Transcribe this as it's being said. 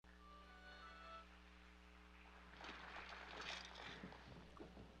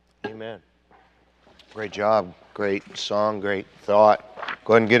Amen. Great job, great song, great thought.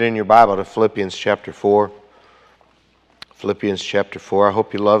 Go ahead and get in your Bible to Philippians chapter 4. Philippians chapter 4. I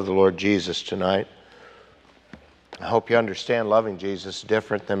hope you love the Lord Jesus tonight. I hope you understand loving Jesus is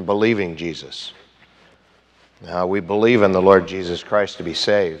different than believing Jesus. We believe in the Lord Jesus Christ to be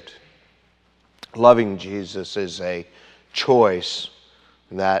saved. Loving Jesus is a choice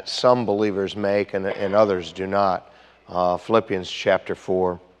that some believers make and others do not. Philippians chapter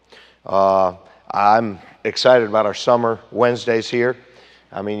 4. I'm excited about our summer Wednesdays here.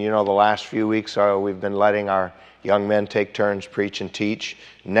 I mean, the last few weeks we've been letting our young men take turns preach and teach.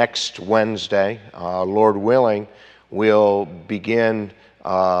 Next Wednesday, Lord willing, we'll begin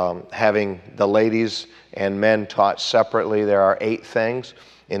having the ladies and men taught separately. There are 8 things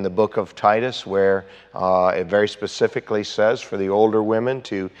in the book of Titus where it very specifically says for the older women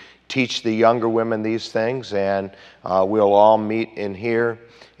to teach the younger women these things, and we'll all meet in here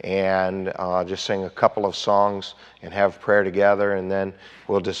and just sing a couple of songs and have prayer together, and then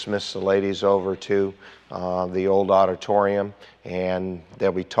we'll dismiss the ladies over to the old auditorium, and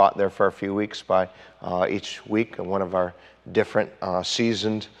they'll be taught there for a few weeks by each week one of our different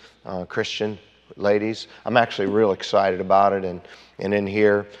seasoned Christian ladies. I'm actually real excited about it, and in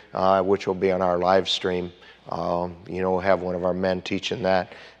here, which will be on our live stream, we'll have one of our men teaching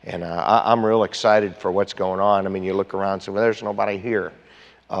that, and I'm real excited for what's going on. I mean, you look around and say, well, there's nobody here.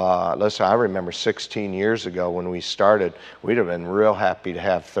 Listen, I remember 16 years ago when we started, we'd have been real happy to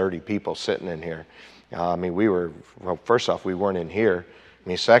have 30 people sitting in here. First off, we weren't in here.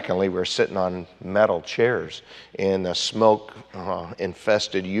 Secondly, we were sitting on metal chairs in the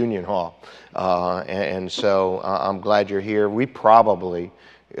smoke-infested Union Hall. So I'm glad you're here. We probably,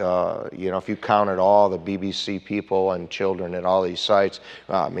 if you counted all the BBC people and children at all these sites,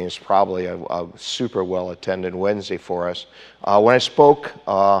 it's probably a super well-attended Wednesday for us. When I spoke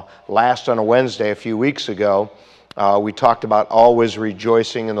last on a Wednesday a few weeks ago, we talked about always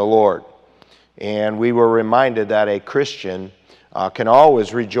rejoicing in the Lord. And we were reminded that a Christian can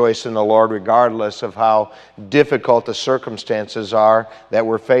always rejoice in the Lord regardless of how difficult the circumstances are that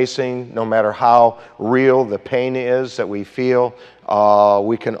we're facing, no matter how real the pain is that we feel.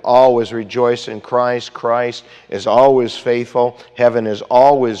 We can always rejoice in Christ. Christ is always faithful. Heaven is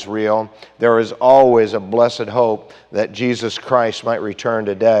always real. There is always a blessed hope that Jesus Christ might return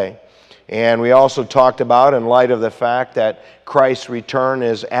today. And we also talked about, in light of the fact that Christ's return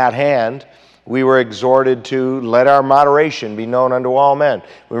is at hand, we were exhorted to let our moderation be known unto all men.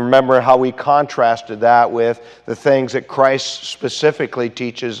 We remember how we contrasted that with the things that Christ specifically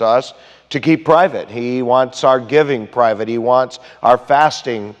teaches us to keep private. He wants our giving private. He wants our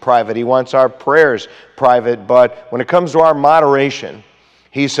fasting private. He wants our prayers private. But when it comes to our moderation,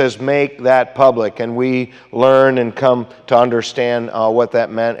 he says make that public. And we learn and come to understand what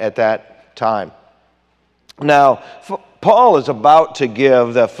that meant at that time. Now, Paul is about to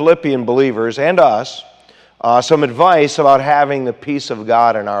give the Philippian believers and us some advice about having the peace of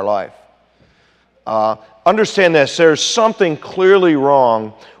God in our life. Understand this, there's something clearly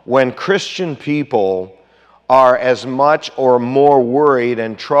wrong when Christian people are as much or more worried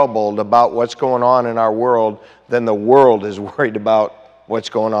and troubled about what's going on in our world than the world is worried about what's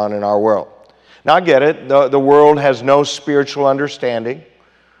going on in our world. Now I get it, the world has no spiritual understanding.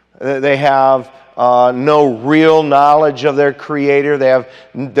 They have no real knowledge of their Creator.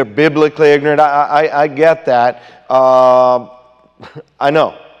 They're biblically ignorant. I get that. I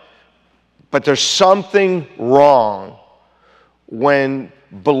know. But there's something wrong when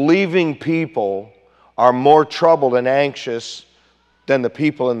believing people are more troubled and anxious than the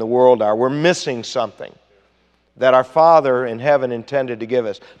people in the world are. We're missing something that our Father in heaven intended to give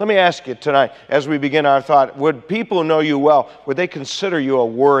us. Let me ask you tonight, as we begin our thought, would people who know you well, would they consider you a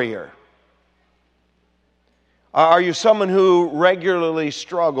worrier? Are you someone who regularly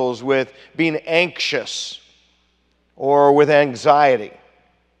struggles with being anxious or with anxiety?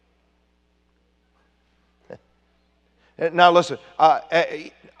 Now listen,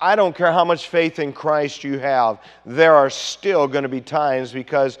 I don't care how much faith in Christ you have, there are still going to be times,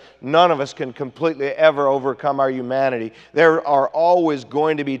 because none of us can completely ever overcome our humanity. There are always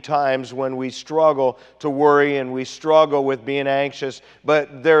going to be times when we struggle to worry and we struggle with being anxious,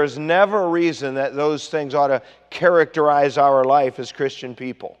 but there is never a reason that those things ought to characterize our life as Christian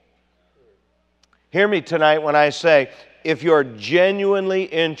people. Hear me tonight when I say, if you're genuinely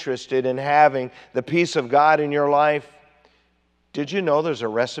interested in having the peace of God in your life, did you know there's a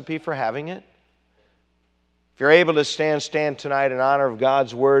recipe for having it? If you're able to stand tonight in honor of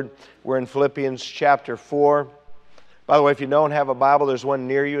God's Word. We're in Philippians chapter 4. By the way, if you don't have a Bible, there's one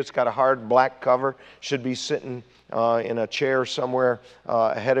near you. It's got a hard black cover. Should be sitting in a chair somewhere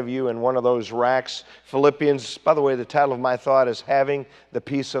ahead of you in one of those racks. Philippians, by the way, the title of my thought is Having the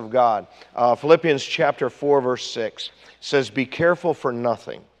Peace of God. Philippians chapter 4, verse 6 says, "Be careful for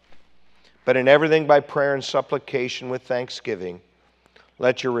nothing, but in everything by prayer and supplication with thanksgiving,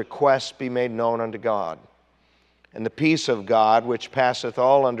 let your requests be made known unto God. And the peace of God, which passeth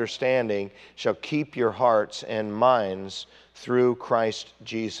all understanding, shall keep your hearts and minds through Christ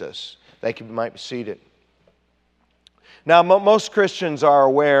Jesus." Thank you. You might be seated. Now, most Christians are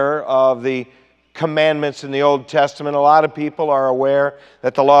aware of the commandments in the Old Testament. A lot of people are aware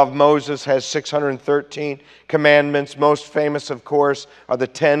that the law of Moses has 613 commandments. Most famous, of course, are the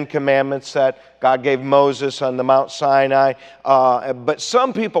 10 commandments that God gave Moses on the Mount Sinai. But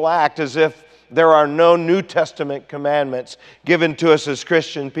some people act as if there are no New Testament commandments given to us as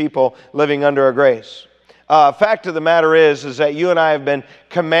Christian people living under a grace. Fact of the matter is that you and I have been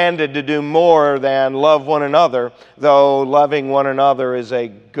commanded to do more than love one another, though loving one another is a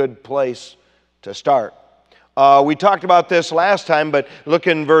good place to start. We talked about this last time, but look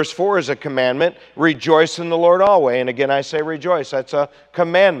in verse 4 as a commandment. Rejoice in the Lord always. And again, I say rejoice. That's a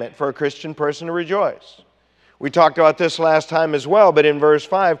commandment for a Christian person to rejoice. We talked about this last time as well, but in verse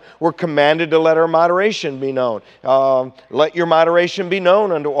 5, we're commanded to let our moderation be known. Let your moderation be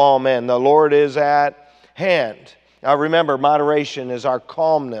known unto all men. The Lord is at hand. Now remember, moderation is our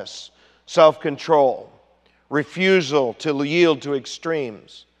calmness, self-control, refusal to yield to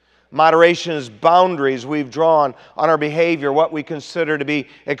extremes. Moderation is boundaries we've drawn on our behavior, what we consider to be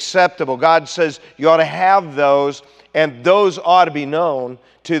acceptable. God says you ought to have those, and those ought to be known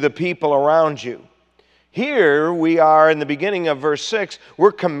to the people around you. Here we are in the beginning of verse 6,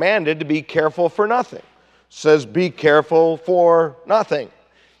 we're commanded to be careful for nothing. It says be careful for nothing.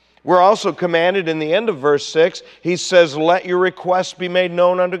 We're also commanded in the end of verse 6, he says, let your requests be made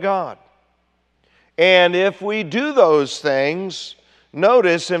known unto God. And if we do those things,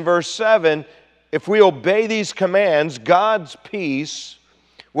 notice in verse 7, if we obey these commands, God's peace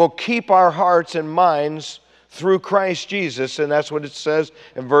will keep our hearts and minds through Christ Jesus. And that's what it says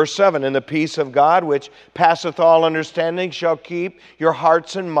in verse 7. And the peace of God, which passeth all understanding, shall keep your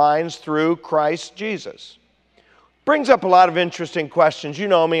hearts and minds through Christ Jesus. Brings up a lot of interesting questions. You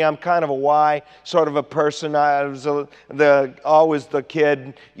know me, I'm kind of a why sort of a person. I was always the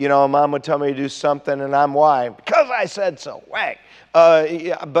kid, you know, Mom would tell me to do something and I'm why. Because I said so. Whack.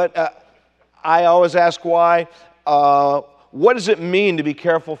 But I always ask why. What does it mean to be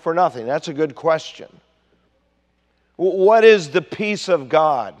careful for nothing? That's a good question. What is the peace of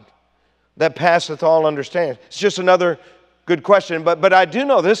God that passeth all understanding? It's just another good question. But I do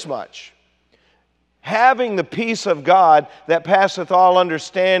know this much. Having the peace of God that passeth all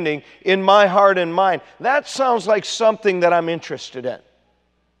understanding in my heart and mind, that sounds like something that I'm interested in.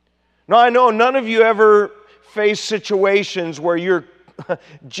 Now, I know none of you ever face situations where you're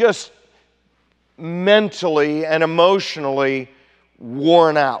just mentally and emotionally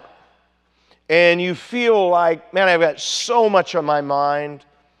worn out. And you feel like, man, I've got so much on my mind,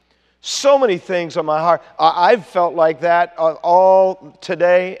 so many things on my heart. I've felt like that all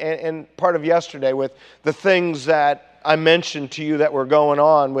today and part of yesterday with the things that I mentioned to you that were going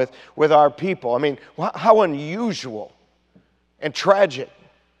on with our people. I mean, how unusual and tragic.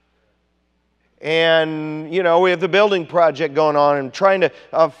 And, you know, we have the building project going on and trying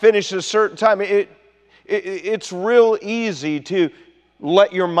to finish a certain time. It's real easy to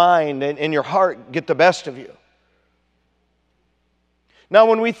let your mind and your heart get the best of you. Now,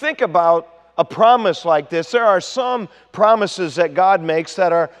 when we think about a promise like this, there are some promises that God makes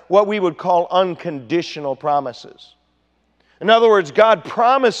that are what we would call unconditional promises. In other words, God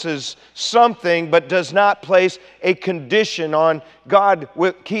promises something but does not place a condition on God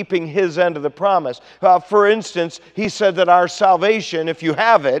with keeping His end of the promise. For instance, He said that our salvation, if you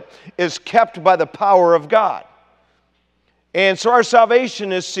have it, is kept by the power of God. And so our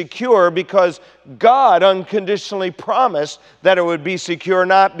salvation is secure because God unconditionally promised that it would be secure,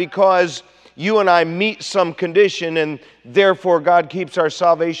 not because you and I meet some condition and therefore God keeps our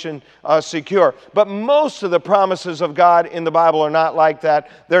salvation secure. But most of the promises of God in the Bible are not like that.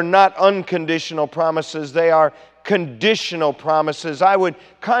 They're not unconditional promises. They are conditional promises. I would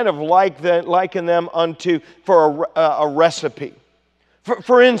kind of liken them for a recipe.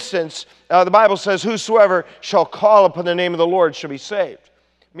 For instance, the Bible says, whosoever shall call upon the name of the Lord shall be saved.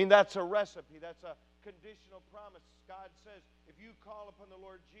 I mean, that's a recipe. That's a conditional promise. God says, if you call upon the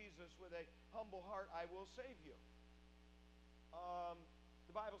Lord Jesus with a humble heart, I will save you.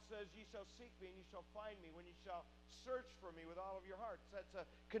 The Bible says, ye shall seek me and ye shall find me when ye shall search for me with all of your hearts. That's a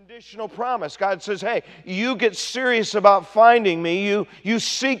conditional promise. God says, hey, you get serious about finding me. You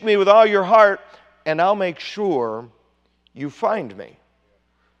seek me with all your heart, and I'll make sure you find me.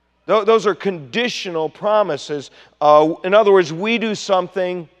 Those are conditional promises. In other words, we do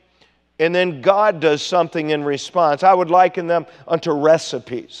something, and then God does something in response. I would liken them unto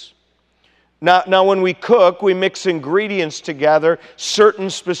recipes. Now, when we cook, we mix ingredients together, certain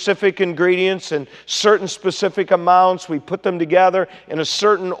specific ingredients and certain specific amounts. We put them together in a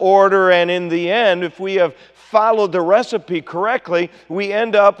certain order, and in the end, if we have followed the recipe correctly, we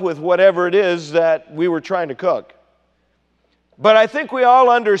end up with whatever it is that we were trying to cook. But I think we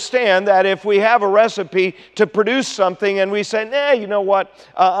all understand that if we have a recipe to produce something and we say, nah, you know what,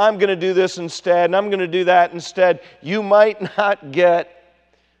 I'm going to do this instead, and I'm going to do that instead, you might not get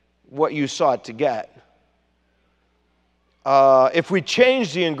what you sought to get. If we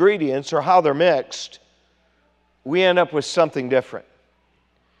change the ingredients or how they're mixed, we end up with something different.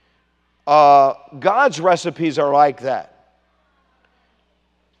 God's recipes are like that.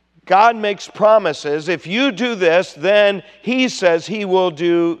 God makes promises. If you do this, then He says He will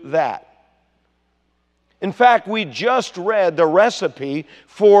do that. In fact, we just read the recipe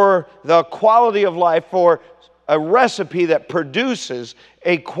for the quality of life, for a recipe that produces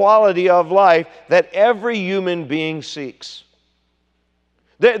a quality of life that every human being seeks.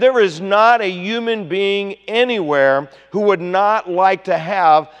 There is not a human being anywhere who would not like to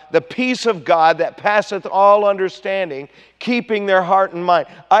have the peace of God that passeth all understanding, keeping their heart and mind.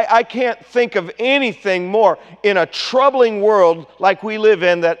 I can't think of anything more in a troubling world like we live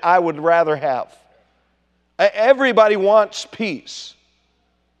in that I would rather have. Everybody wants peace.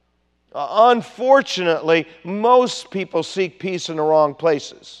 Unfortunately, most people seek peace in the wrong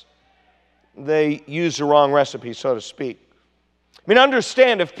places. They use the wrong recipe, so to speak. I mean,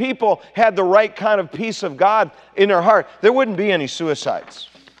 understand, if people had the right kind of peace of God in their heart, there wouldn't be any suicides.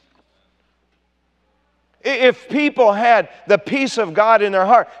 If people had the peace of God in their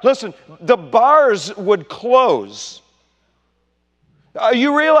heart, listen, the bars would close.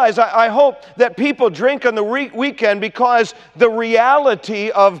 You realize, I hope that people drink on the weekend because the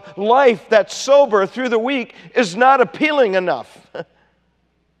reality of life that's sober through the week is not appealing enough.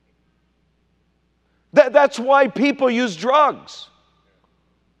 That's why people use drugs.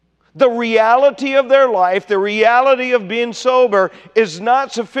 The reality of their life, the reality of being sober is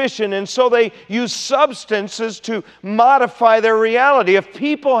not sufficient, and so they use substances to modify their reality. If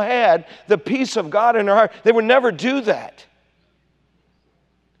people had the peace of God in their heart, they would never do that.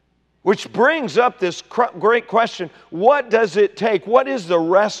 Which brings up this great question, what does it take? What is the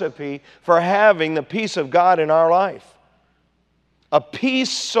recipe for having the peace of God in our life? A peace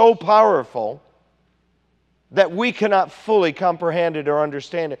so powerful that we cannot fully comprehend it or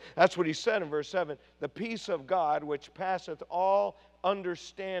understand it. That's what he said in verse 7. The peace of God, which passeth all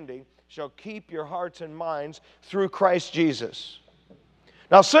understanding, shall keep your hearts and minds through Christ Jesus.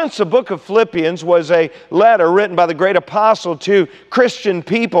 Now, since the book of Philippians was a letter written by the great apostle to Christian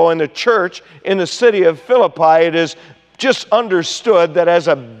people in the church in the city of Philippi, it is just understood that as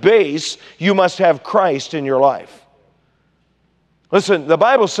a base, you must have Christ in your life. Listen, the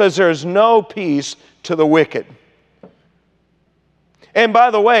Bible says there is no peace to the wicked. And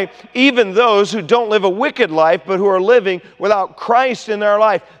by the way, even those who don't live a wicked life, but who are living without Christ in their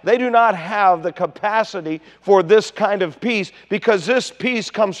life, they do not have the capacity for this kind of peace, because this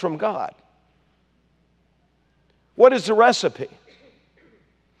peace comes from God. What is the recipe?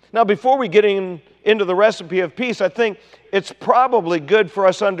 Now, before we get into the recipe of peace, I think it's probably good for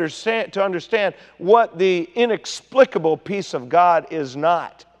us to understand what the inexplicable peace of God is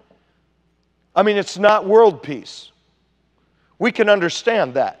not. I mean, it's not world peace. We can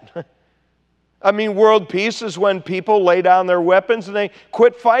understand that. I mean, world peace is when people lay down their weapons and they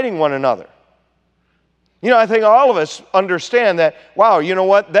quit fighting one another. You know, I think all of us understand that, wow, you know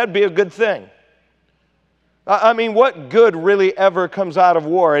what, that'd be a good thing. I mean, what good really ever comes out of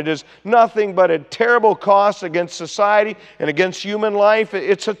war? It is nothing but a terrible cost against society and against human life.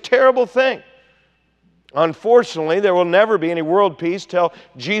 It's a terrible thing. Unfortunately, there will never be any world peace till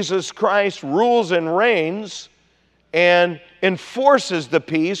Jesus Christ rules and reigns and enforces the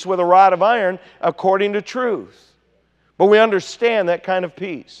peace with a rod of iron according to truth. But we understand that kind of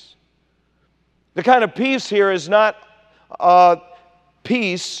peace. The kind of peace here is not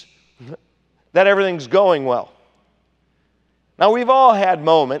peace that everything's going well. Now, we've all had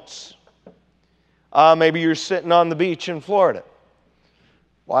moments. Maybe you're sitting on the beach in Florida,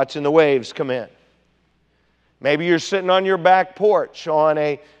 watching the waves come in. Maybe you're sitting on your back porch on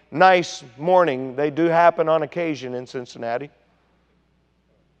a nice morning. They do happen on occasion in Cincinnati.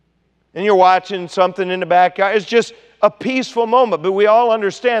 and you're watching something in the backyard. It's just a peaceful moment, but we all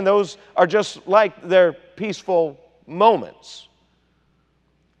understand those are just like they're peaceful moments.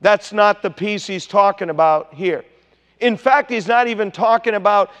 That's not the peace he's talking about here. In fact, he's not even talking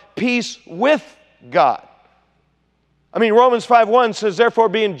about peace with God. I mean, Romans 5:1 says, therefore,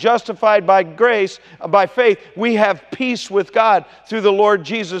 being justified by grace, by faith, we have peace with God through the Lord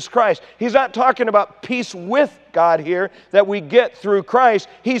Jesus Christ. He's not talking about peace with God here that we get through Christ.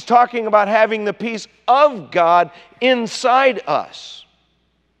 He's talking about having the peace of God inside us.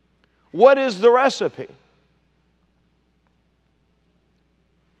 What is the recipe?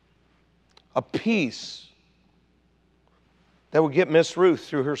 A peace that would get Miss Ruth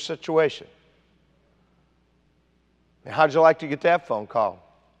through her situation. How'd you like to get that phone call?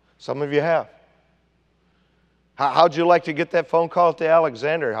 Some of you have. How'd you like to get that phone call at the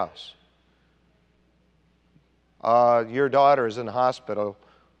Alexander house? Your daughter is in the hospital.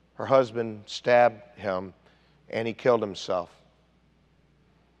 Her husband stabbed him and he killed himself.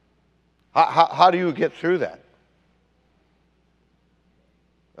 How do you get through that?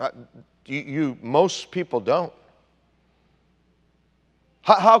 Most people don't.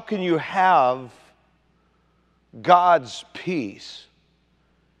 How can you have God's peace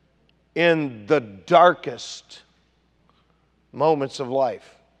in the darkest moments of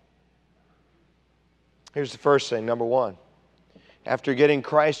life? Here's the first thing, number one. After getting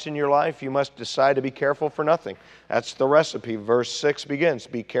Christ in your life, you must decide to be careful for nothing. That's the recipe. Verse 6 begins,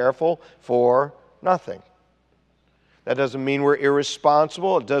 be careful for nothing. That doesn't mean we're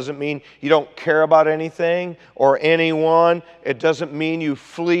irresponsible. It doesn't mean you don't care about anything or anyone. It doesn't mean you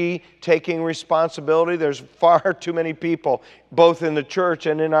flee taking responsibility. There's far too many people, both in the church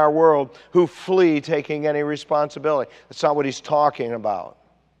and in our world, who flee taking any responsibility. That's not what he's talking about.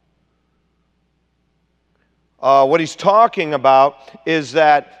 What he's talking about is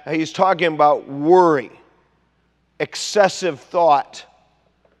that he's talking about worry, excessive thought,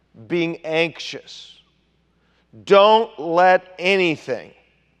 being anxious. Don't let anything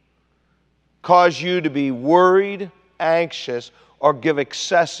cause you to be worried, anxious, or give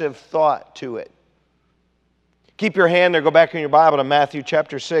excessive thought to it. Keep your hand there. Go back in your Bible to Matthew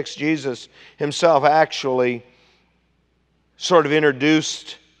chapter 6. Jesus himself actually sort of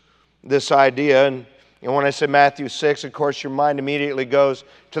introduced this idea. And when I say Matthew 6, of course, your mind immediately goes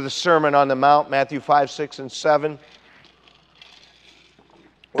to the Sermon on the Mount, Matthew 5, 6, and 7.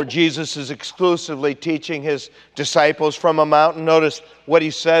 Where Jesus is exclusively teaching his disciples from a mountain. Notice what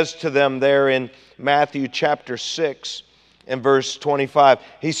he says to them there in Matthew chapter 6 and verse 25.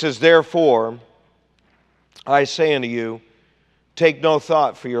 He says, therefore, I say unto you, take no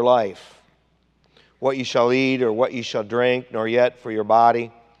thought for your life, what ye shall eat or what ye shall drink, nor yet for your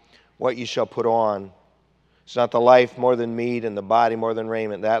body, what ye shall put on. It's not the life more than meat and the body more than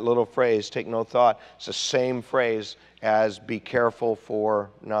raiment. That little phrase, take no thought, it's the same phrase as be careful for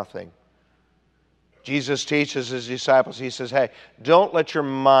nothing. Jesus teaches his disciples, he says, hey, don't let your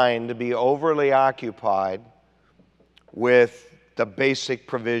mind be overly occupied with the basic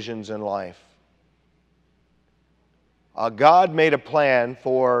provisions in life. God made a plan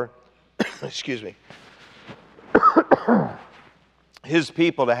for, excuse me, his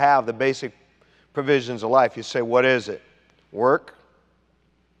people to have the basic provisions of life. You say, what is it? Work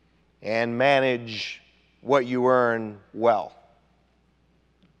and manage what you earn well.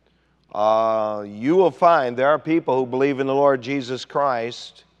 You will find there are people who believe in the Lord Jesus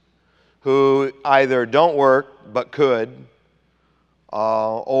Christ who either don't work but could,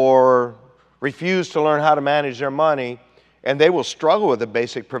 or refuse to learn how to manage their money, and they will struggle with the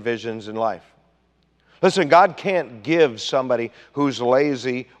basic provisions in life. Listen, God can't give somebody who's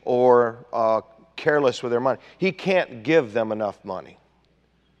lazy or careless with their money. He can't give them enough money.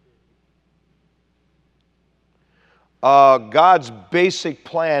 God's basic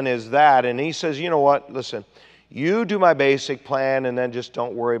plan is that, and he says, you know what, listen, you do my basic plan and then just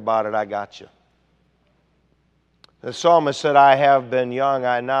don't worry about it, I got you. The psalmist said, I have been young,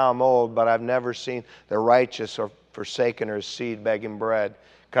 now I'm old, but I've never seen the righteous or forsaken or his seed begging bread.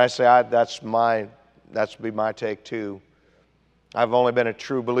 Can I say, that's be my take too. I've only been a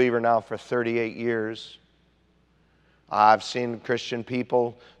true believer now for 38 years. I've seen Christian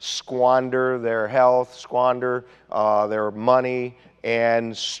people squander their health, squander their money,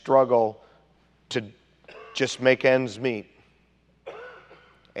 and struggle to just make ends meet.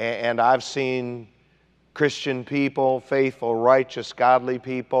 And I've seen Christian people, faithful, righteous, godly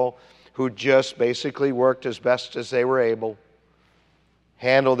people, who just basically worked as best as they were able,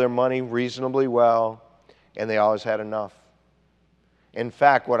 handled their money reasonably well, and they always had enough. In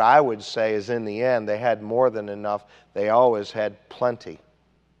fact, what I would say is in the end, they had more than enough. They always had plenty.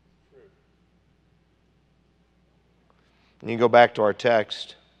 And you go back to our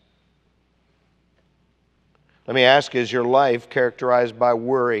text. Let me ask you, is your life characterized by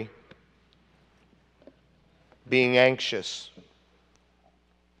worry, being anxious,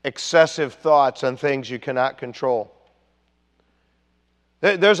 excessive thoughts on things you cannot control?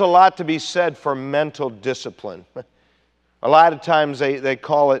 There's a lot to be said for mental discipline. A lot of times they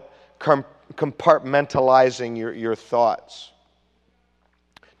call it compartmentalizing your thoughts.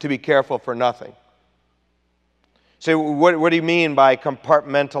 To be careful for nothing. So what do you mean by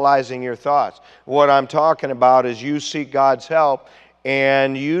compartmentalizing your thoughts? What I'm talking about is you seek God's help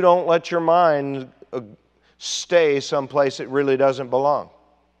and you don't let your mind stay someplace it really doesn't belong.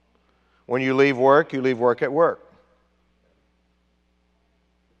 When you leave work at work.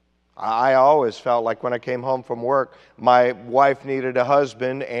 I always felt like when I came home from work, my wife needed a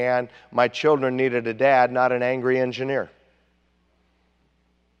husband and my children needed a dad, not an angry engineer.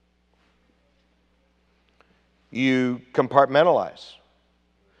 You compartmentalize.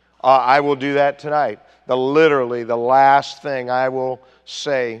 I will do that tonight. Literally, the last thing I will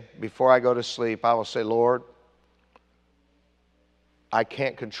say before I go to sleep, I will say, Lord, I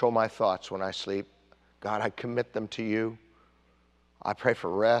can't control my thoughts when I sleep. God, I commit them to you. I pray for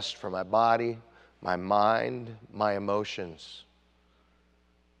rest for my body, my mind, my emotions.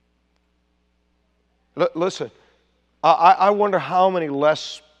 Listen, I wonder how many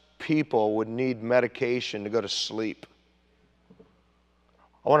less people would need medication to go to sleep.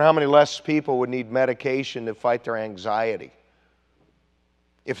 I wonder how many less people would need medication to fight their anxiety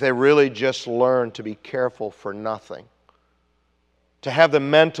if they really just learned to be careful for nothing. To have the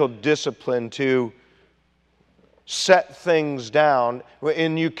mental discipline to set things down,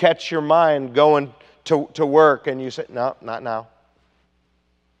 and you catch your mind going to work and you say, no, not now.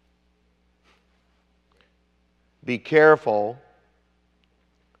 Be careful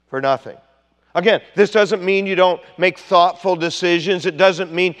for nothing. Again, this doesn't mean you don't make thoughtful decisions. It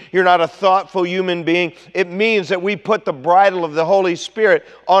doesn't mean you're not a thoughtful human being. It means that we put the bridle of the Holy Spirit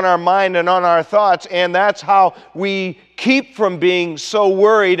on our mind and on our thoughts, and that's how we keep from being so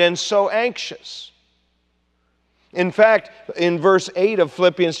worried and so anxious. In fact, in verse 8 of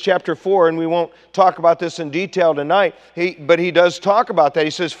Philippians chapter 4, and we won't talk about this in detail tonight, but he does talk about that.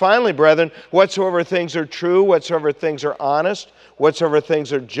 He says, finally, brethren, whatsoever things are true, whatsoever things are honest, whatsoever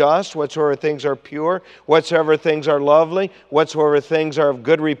things are just, whatsoever things are pure, whatsoever things are lovely, whatsoever things are of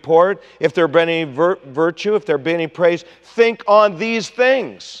good report, if there be any virtue, if there be any praise, think on these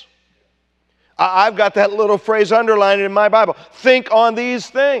things. I've got that little phrase underlined in my Bible. Think on these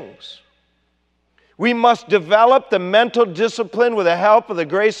things. We must develop the mental discipline with the help of the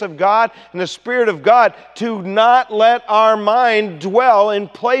grace of God and the Spirit of God to not let our mind dwell in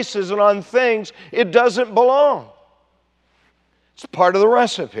places and on things it doesn't belong. It's part of the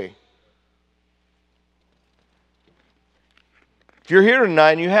recipe. If you're here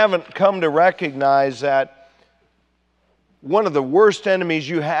tonight and you haven't come to recognize that one of the worst enemies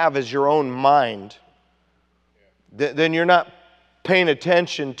you have is your own mind, then you're not paying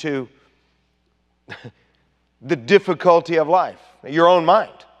attention to the difficulty of life, your own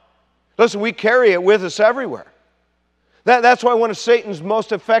mind. Listen, we carry it with us everywhere. That's why one of Satan's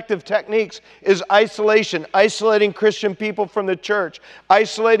most effective techniques is isolation, isolating Christian people from the church,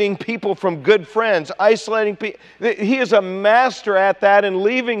 isolating people from good friends, isolating people. He is a master at that and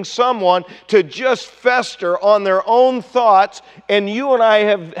leaving someone to just fester on their own thoughts. And you and I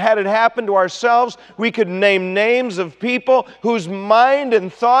have had it happen to ourselves. We could name names of people whose mind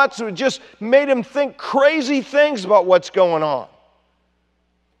and thoughts just made them think crazy things about what's going on.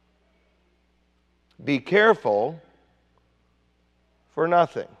 Be careful for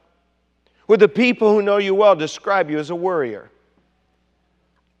nothing. Would the people who know you well describe you as a worrier?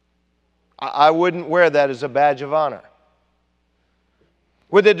 I wouldn't wear that as a badge of honor.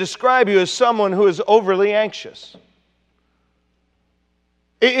 Would they describe you as someone who is overly anxious?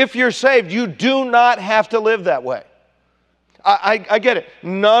 If you're saved, you do not have to live that way. I get it.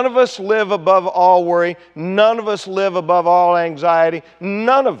 None of us live above all worry. None of us live above all anxiety.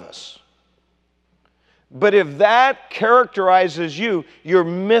 None of us. But if that characterizes you, you're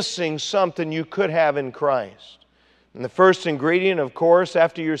missing something you could have in Christ. And the first ingredient, of course,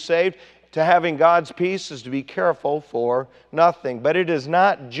 after you're saved, to having God's peace is to be careful for nothing. But it is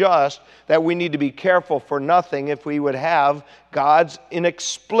not just that we need to be careful for nothing if we would have God's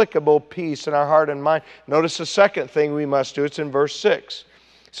inexplicable peace in our heart and mind. Notice the second thing we must do. It's in verse 6.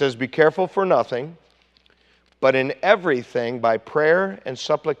 It says, be careful for nothing, but in everything, by prayer and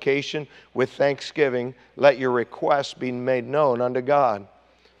supplication with thanksgiving, let your requests be made known unto God.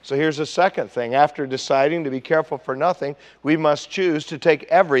 So here's the second thing. After deciding to be careful for nothing, we must choose to take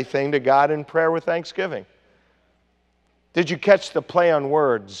everything to God in prayer with thanksgiving. Did you catch the play on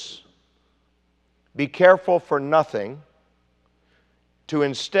words? Be careful for nothing, to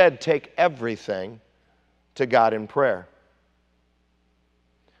instead take everything to God in prayer.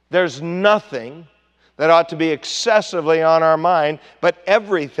 There's nothing that ought to be excessively on our mind, but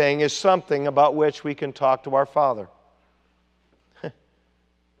everything is something about which we can talk to our Father.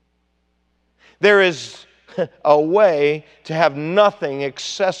 There is a way to have nothing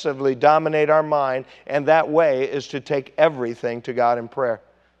excessively dominate our mind, and that way is to take everything to God in prayer.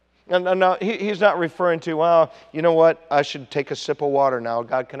 No, he's not referring to, well, you know what, I should take a sip of water now.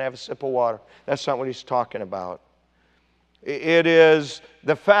 God can have a sip of water. That's not what he's talking about. It is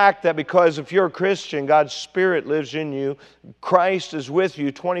the fact that because if you're a Christian, God's Spirit lives in you, Christ is with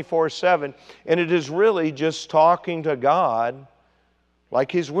you 24/7, and it is really just talking to God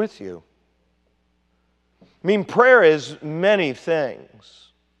like He's with you. I mean, prayer is many things.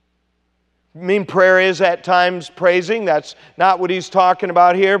 I mean, prayer is at times praising. That's not what he's talking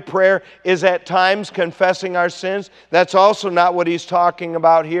about here. Prayer is at times confessing our sins. That's also not what he's talking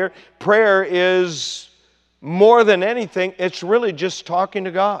about here. Prayer is more than anything, it's really just talking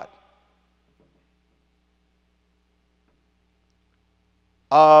to God.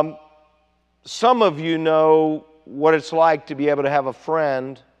 Some of you know what it's like to be able to have a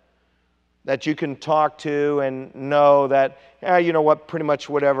friend that you can talk to and know that, you know what, pretty much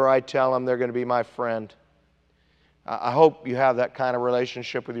whatever I tell them, they're going to be my friend. I hope you have that kind of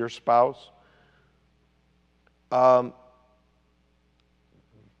relationship with your spouse. But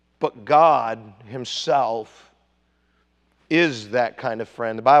God Himself is that kind of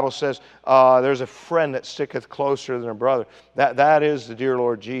friend. The Bible says, there's a friend that sticketh closer than a brother. That is the dear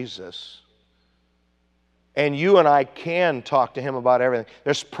Lord Jesus. And you and I can talk to Him about everything.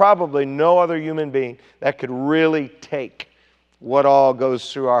 There's probably no other human being that could really take what all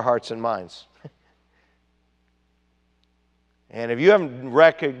goes through our hearts and minds. And if you haven't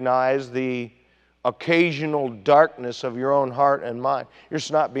recognized the occasional darkness of your own heart and mind, you're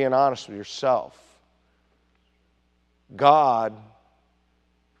just not being honest with yourself. God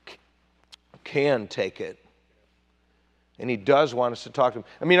can take it. And He does want us to talk to Him.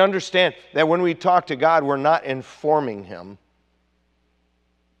 I mean, understand that when we talk to God, we're not informing Him.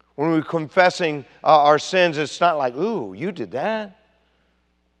 When we're confessing our sins, it's not like, ooh, you did that.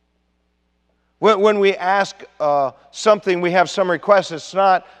 When we ask something, we have some request, it's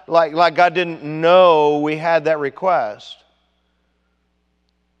not like God didn't know we had that request.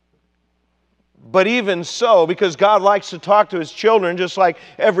 But even so, because God likes to talk to His children, just like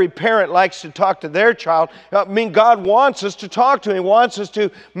every parent likes to talk to their child, I mean, God wants us to talk to Him. He wants us to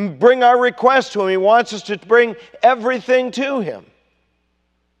bring our request to Him. He wants us to bring everything to Him.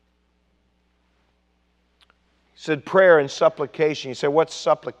 He said prayer and supplication. You say, what's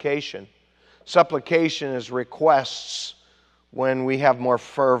supplication? Supplication is requests when we have more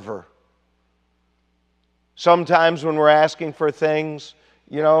fervor. Sometimes when we're asking for things,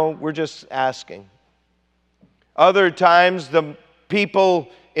 you know, we're just asking. Other times the people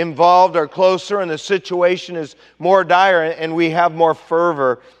involved are closer and the situation is more dire and we have more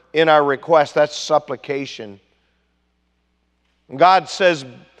fervor in our request. That's supplication. God says,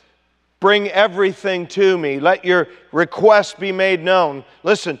 bring everything to me. Let your request be made known.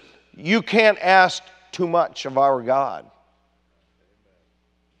 Listen, you can't ask too much of our God.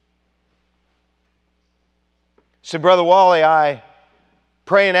 So, Brother Wally, I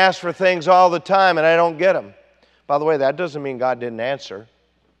pray and ask for things all the time and I don't get them. By the way, that doesn't mean God didn't answer.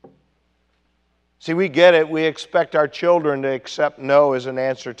 See, we get it. We expect our children to accept no as an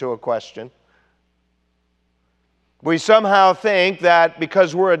answer to a question. We somehow think that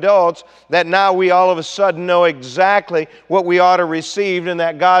because we're adults, that now we all of a sudden know exactly what we ought to receive and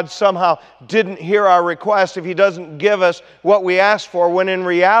that God somehow didn't hear our request if He doesn't give us what we asked for, when in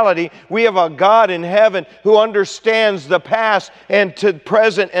reality, we have a God in heaven who understands the past and the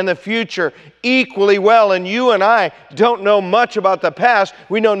present and the future equally well. And you and I don't know much about the past.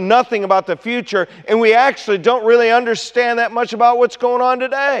 We know nothing about the future, and we actually don't really understand that much about what's going on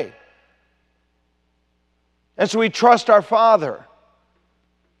today. And so we trust our Father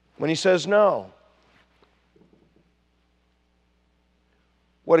when He says no.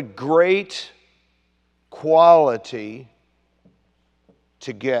 What a great quality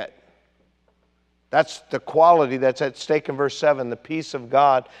to get. That's the quality that's at stake in verse 7, the peace of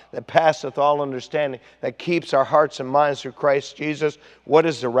God that passeth all understanding, that keeps our hearts and minds through Christ Jesus. What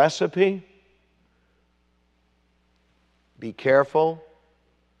is the recipe? Be careful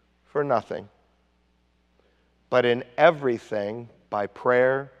for nothing, but in everything, by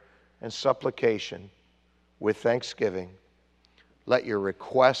prayer and supplication, with thanksgiving, let your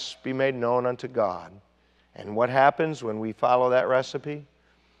requests be made known unto God, And what happens when we follow that recipe?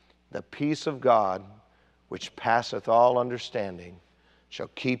 The peace of God, which passeth all understanding, shall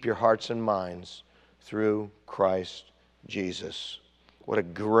keep your hearts and minds through Christ Jesus. What a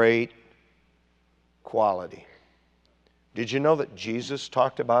great quality. Did you know that Jesus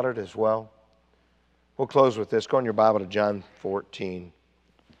talked about it as well? We'll close with this. Go in your Bible to John 14.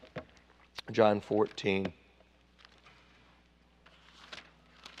 John 14.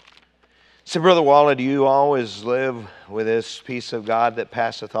 So, Brother Walla, do you always live with this peace of God that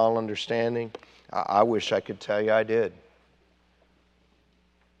passeth all understanding? I wish I could tell you I did.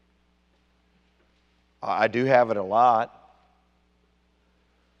 I do have it a lot.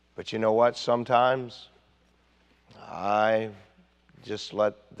 But you know what? Sometimes I just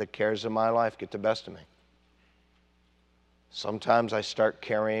let the cares of my life get the best of me. Sometimes I start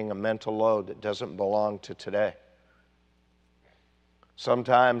carrying a mental load that doesn't belong to today.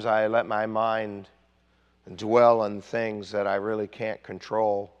 Sometimes I let my mind dwell on things that I really can't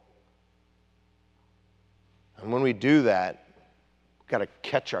control. And when we do that, we've got to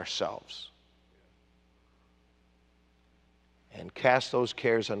catch ourselves and cast those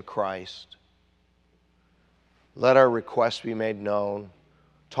cares on Christ. Let our requests be made known.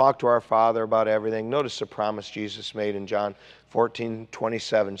 Talk to our Father about everything. Notice the promise Jesus made in John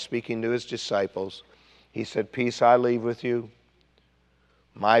 14:27, speaking to his disciples. He said, "Peace I leave with you.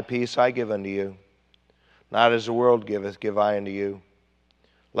 My peace I give unto you. Not as the world giveth, give I unto you.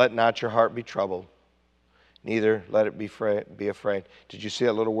 Let not your heart be troubled, neither let it be afraid." Did you see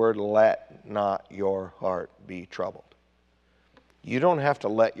that little word? Let not your heart be troubled. You don't have to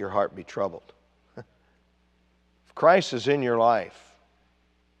let your heart be troubled. If Christ is in your life,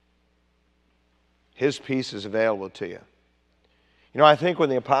 his peace is available to you. You know, I think when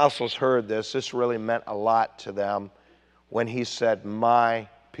the apostles heard this, this really meant a lot to them when he said, "My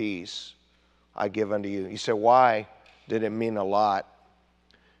peace I give unto you." You say, why did it mean a lot?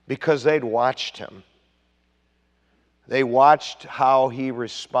 Because they'd watched him. They watched how he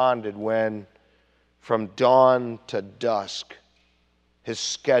responded when from dawn to dusk his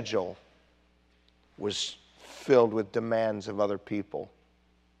schedule was filled with demands of other people.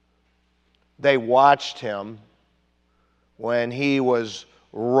 They watched him when he was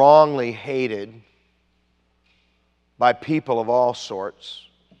wrongly hated by people of all sorts.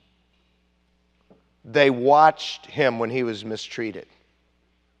 They watched him when he was mistreated.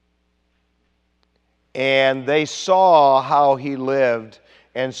 And they saw how he lived.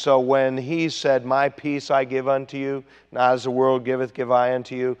 And so when he said, "My peace I give unto you, not as the world giveth, give I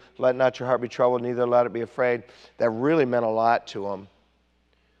unto you. Let not your heart be troubled, neither let it be afraid," that really meant a lot to him.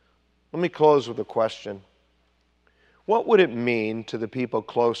 Let me close with a question. What would it mean to the people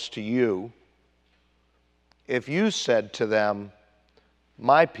close to you if you said to them,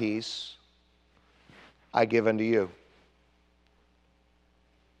 "My peace I give unto you"?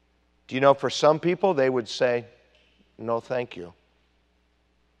 Do you know, for some people, they would say, "No, thank you.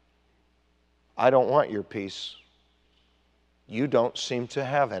 I don't want your peace. You don't seem to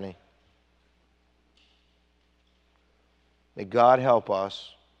have any." May God help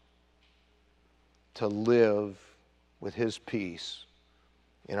us to live with his peace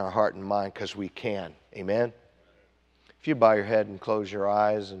in our heart and mind, because we can. Amen? If you bow your head and close your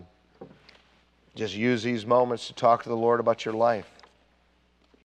eyes and just use these moments to talk to the Lord about your life.